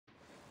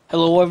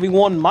Hello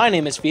everyone, my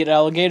name is Fiat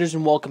Alligators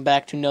and welcome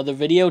back to another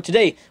video.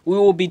 Today, we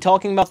will be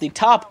talking about the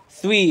top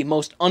 3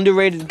 most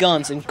underrated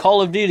guns in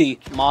Call of Duty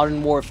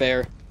Modern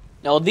Warfare.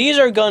 Now these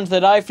are guns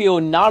that I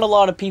feel not a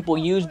lot of people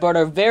use but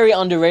are very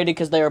underrated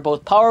because they are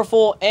both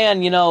powerful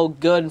and,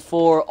 good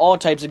for all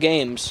types of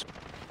games.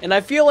 And I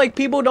feel like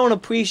people don't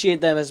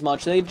appreciate them as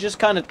much. They just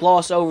kind of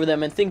gloss over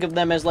them and think of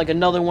them as like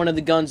another one of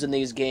the guns in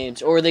these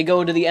games. Or they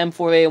go to the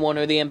M4A1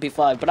 or the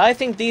MP5. But I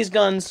think these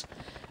guns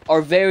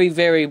are very,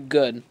 very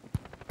good.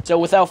 So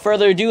without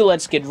further ado,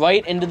 let's get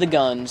right into the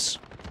guns.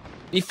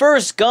 The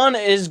first gun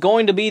is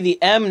going to be the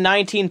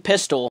M19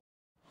 pistol.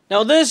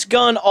 Now this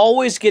gun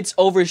always gets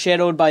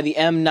overshadowed by the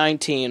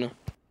M19.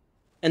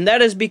 And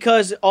that is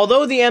because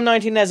although the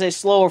M19 has a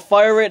slower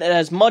fire rate, it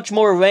has much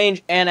more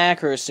range and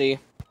accuracy.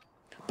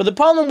 But the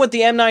problem with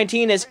the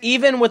M19 is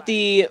even with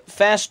the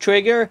fast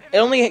trigger, it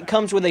only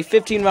comes with a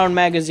 15 round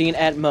magazine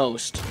at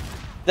most.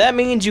 That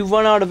means you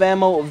run out of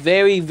ammo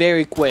very,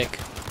 very quick.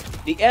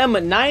 The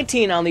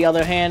M19, on the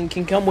other hand,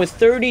 can come with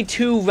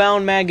 32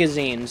 round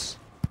magazines.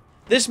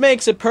 This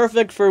makes it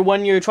perfect for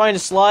when you're trying to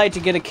slide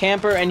to get a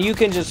camper and you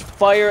can just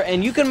fire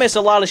and you can miss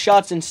a lot of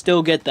shots and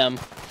still get them.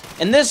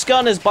 And this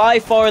gun is by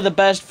far the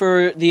best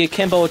for the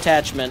akimbo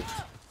attachment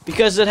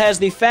because it has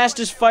the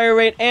fastest fire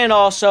rate and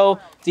also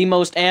the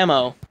most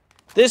ammo.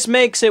 This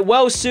makes it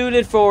well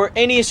suited for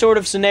any sort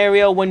of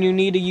scenario when you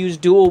need to use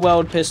dual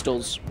weld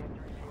pistols.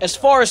 As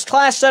far as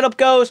class setup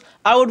goes,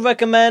 I would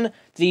recommend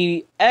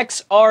the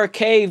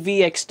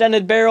XRKV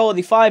extended barrel,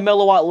 the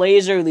 5mW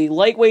laser, the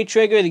lightweight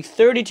trigger, the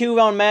 32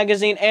 round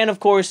magazine, and of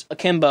course,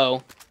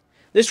 akimbo.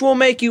 This will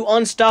make you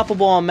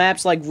unstoppable on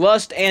maps like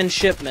Rust and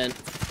Shipment.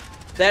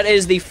 That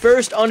is the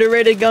first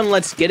underrated gun.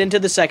 Let's get into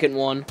the second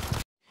one.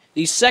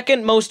 The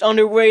second most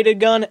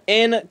underrated gun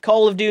in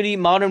Call of Duty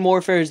Modern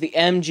Warfare is the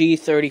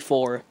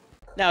MG34.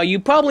 Now, you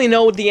probably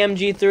know what the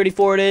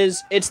MG34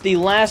 is. It's the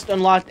last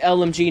unlocked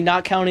LMG,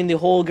 not counting the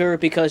Holger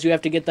because you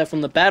have to get that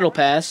from the Battle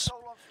Pass.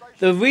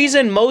 The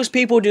reason most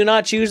people do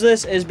not choose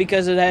this is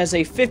because it has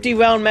a 50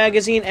 round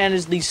magazine and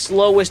is the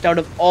slowest out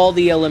of all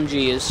the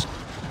LMGs.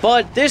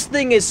 But this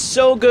thing is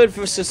so good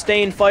for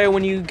sustained fire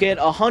when you get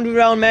a 100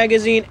 round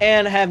magazine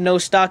and have no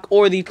stock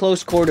or the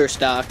close quarter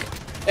stock.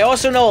 I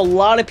also know a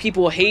lot of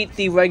people hate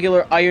the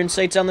regular iron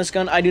sights on this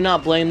gun. I do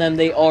not blame them,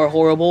 they are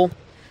horrible.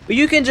 But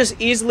you can just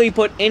easily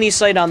put any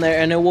sight on there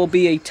and it will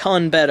be a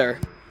ton better.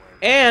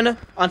 And,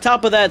 on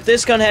top of that,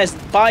 this gun has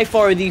by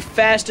far the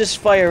fastest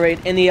fire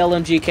rate in the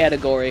LMG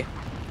category.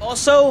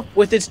 Also,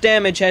 with its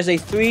damage, has a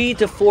 3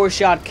 to 4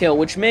 shot kill,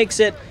 which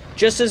makes it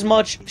just as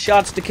much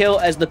shots to kill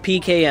as the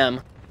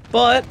PKM.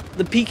 But,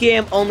 the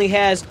PKM only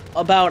has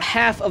about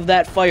half of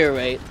that fire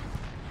rate.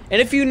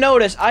 And if you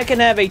notice, I can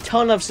have a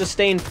ton of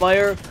sustained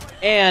fire,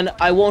 and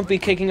I won't be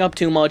kicking up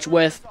too much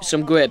with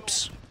some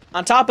grips.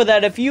 On top of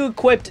that, if you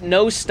equipped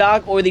no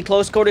stock or the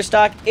close quarter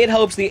stock, it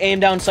helps the aim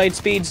down sight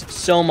speeds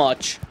so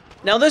much.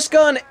 Now this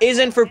gun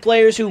isn't for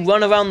players who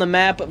run around the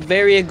map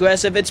very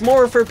aggressive, it's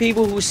more for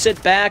people who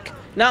sit back,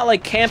 not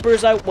like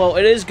campers. Well,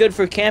 it is good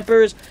for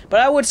campers, but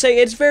I would say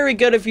it's very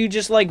good if you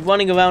just like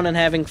running around and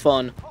having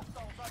fun.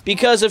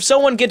 Because if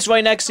someone gets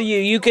right next to you,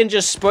 you can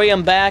just spray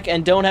them back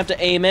and don't have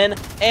to aim in.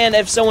 And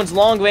if someone's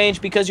long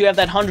range, because you have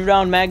that 100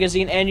 round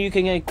magazine and you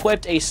can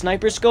equip a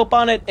sniper scope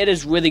on it, it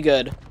is really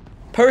good.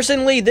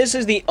 Personally, this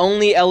is the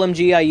only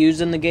LMG I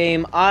use in the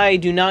game. I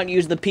do not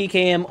use the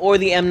PKM or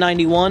the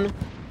M91.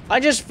 I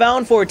just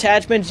found for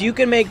attachments, you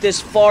can make this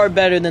far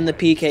better than the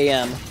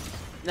PKM.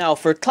 Now,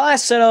 for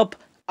class setup,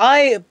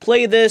 I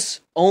play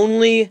this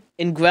only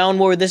in ground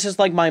war. This is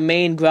like my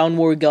main ground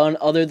war gun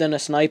other than a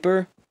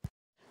sniper.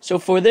 So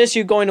for this,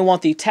 you're going to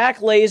want the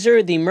TAC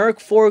laser, the Merc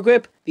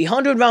foregrip, the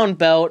 100 round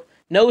belt,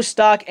 no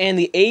stock, and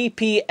the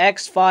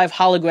APX5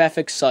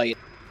 holographic sight.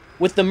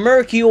 With the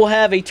Merc, you will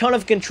have a ton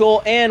of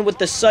control, and with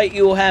the sight,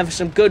 you will have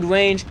some good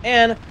range,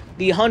 and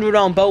the 100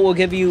 round belt will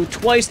give you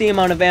twice the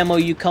amount of ammo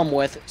you come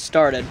with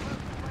started.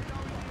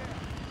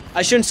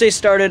 I shouldn't say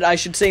started, I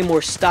should say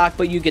more stock,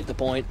 but you get the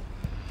point.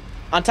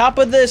 On top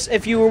of this,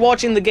 if you were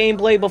watching the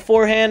gameplay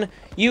beforehand,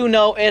 you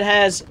know it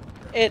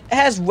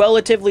has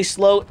relatively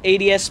slow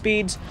ADS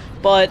speeds,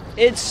 but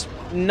it's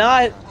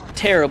not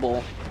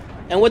terrible.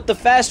 And with the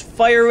fast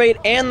fire rate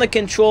and the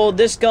control,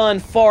 this gun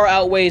far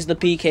outweighs the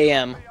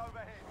PKM.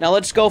 Now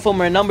let's go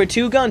from our number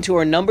 2 gun to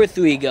our number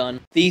 3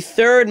 gun. The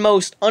third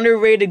most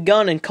underrated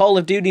gun in Call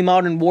of Duty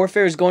Modern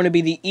Warfare is going to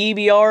be the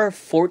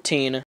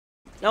EBR-14.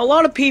 Now a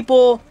lot of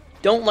people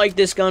don't like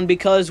this gun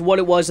because what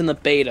it was in the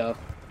beta.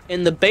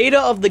 In the beta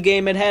of the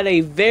game, it had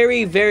a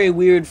very, very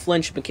weird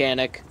flinch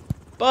mechanic.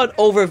 But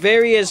over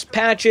various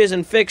patches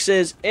and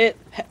fixes, it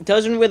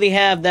doesn't really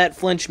have that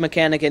flinch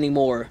mechanic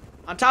anymore.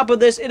 On top of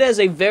this, it has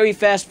a very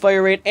fast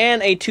fire rate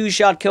and a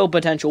 2-shot kill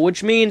potential,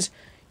 which means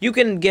you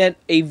can get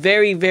a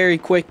very, very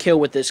quick kill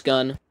with this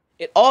gun.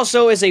 It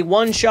also is a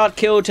 1-shot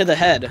kill to the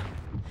head.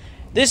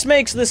 This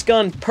makes this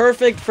gun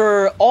perfect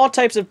for all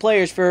types of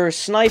players, for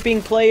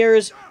sniping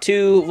players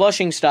to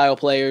rushing style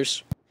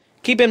players.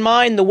 Keep in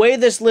mind, the way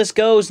this list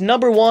goes,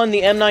 number 1,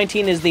 the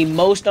M19 is the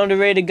most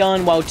underrated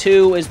gun, while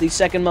 2 is the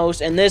second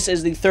most, and this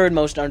is the third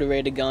most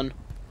underrated gun.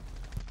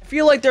 I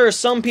feel like there are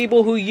some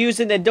people who use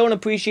it and don't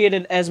appreciate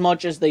it as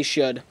much as they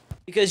should.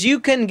 Because you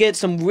can get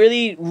some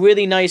really,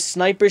 really nice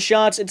sniper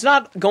shots. It's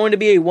not going to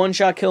be a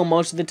one-shot kill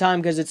most of the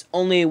time because it's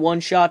only a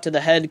one-shot to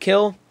the head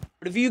kill.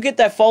 But if you get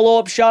that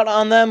follow-up shot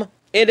on them,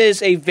 it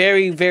is a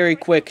very, very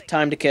quick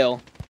time to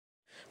kill.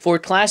 For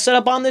class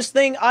setup on this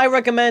thing, I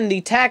recommend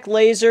the TAC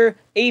Laser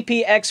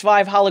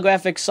AP-X5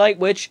 holographic sight,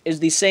 which is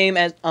the same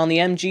as on the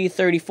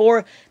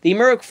MG34, the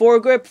Merc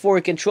foregrip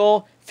for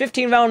control,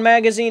 15-round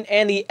magazine,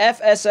 and the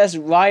FSS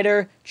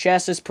Raider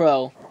Chassis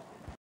Pro.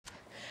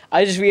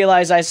 I just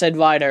realized I said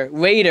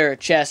Raider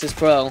Chassis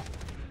Pro.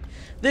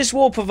 This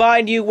will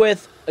provide you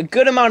with a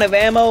good amount of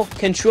ammo,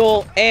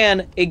 control,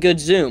 and a good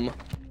zoom.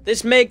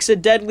 This makes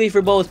it deadly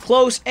for both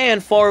close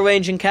and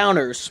far-range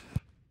encounters.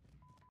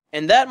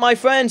 And that, my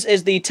friends,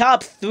 is the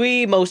top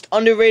 3 most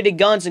underrated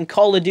guns in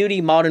Call of Duty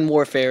Modern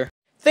Warfare.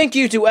 Thank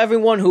you to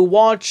everyone who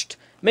watched.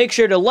 Make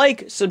sure to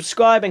like,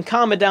 subscribe, and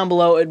comment down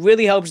below. It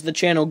really helps the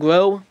channel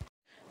grow.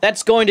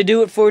 That's going to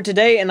do it for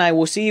today, and I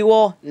will see you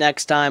all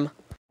next time.